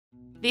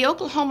The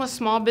Oklahoma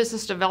Small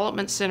Business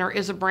Development Center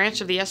is a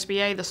branch of the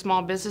SBA, the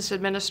Small Business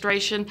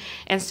Administration,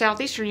 and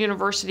Southeastern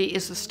University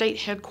is the state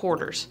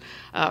headquarters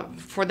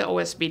for the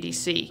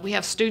OSBDC. We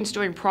have students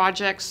doing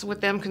projects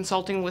with them,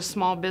 consulting with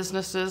small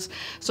businesses,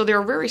 so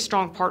they're a very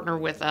strong partner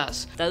with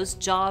us. Those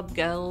job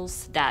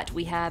goals that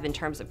we have in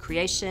terms of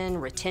creation,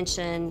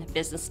 retention,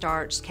 business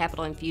starts,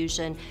 capital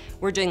infusion,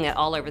 we're doing that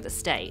all over the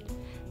state.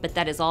 But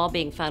that is all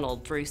being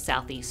funneled through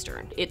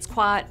Southeastern. It's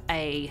quite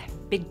a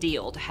big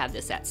deal to have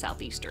this at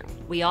Southeastern.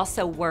 We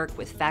also work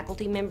with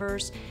faculty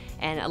members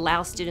and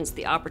allow students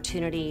the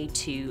opportunity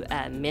to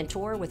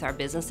mentor with our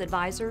business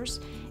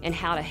advisors and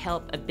how to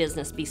help a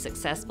business be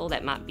successful.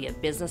 That might be a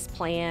business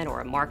plan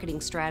or a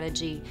marketing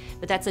strategy,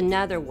 but that's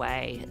another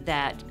way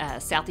that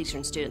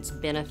Southeastern students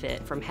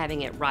benefit from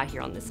having it right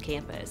here on this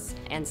campus.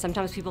 And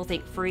sometimes people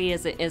think free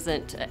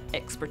isn't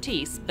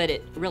expertise, but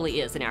it really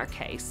is in our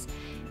case.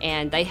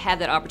 And they have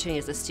that opportunity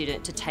as a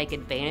student to take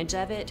advantage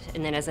of it,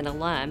 and then as an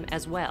alum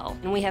as well.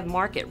 And we have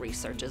market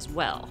research as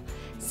well.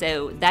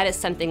 So that is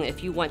something that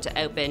if you want to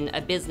open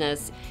a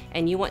business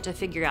and you want to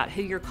figure out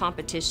who your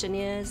competition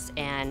is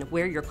and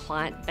where your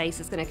client base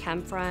is going to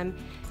come from,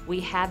 we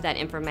have that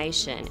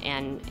information.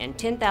 And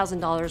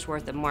 $10,000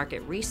 worth of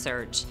market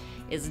research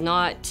is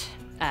not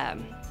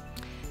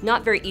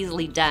very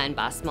easily done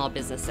by a small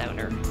business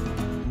owner.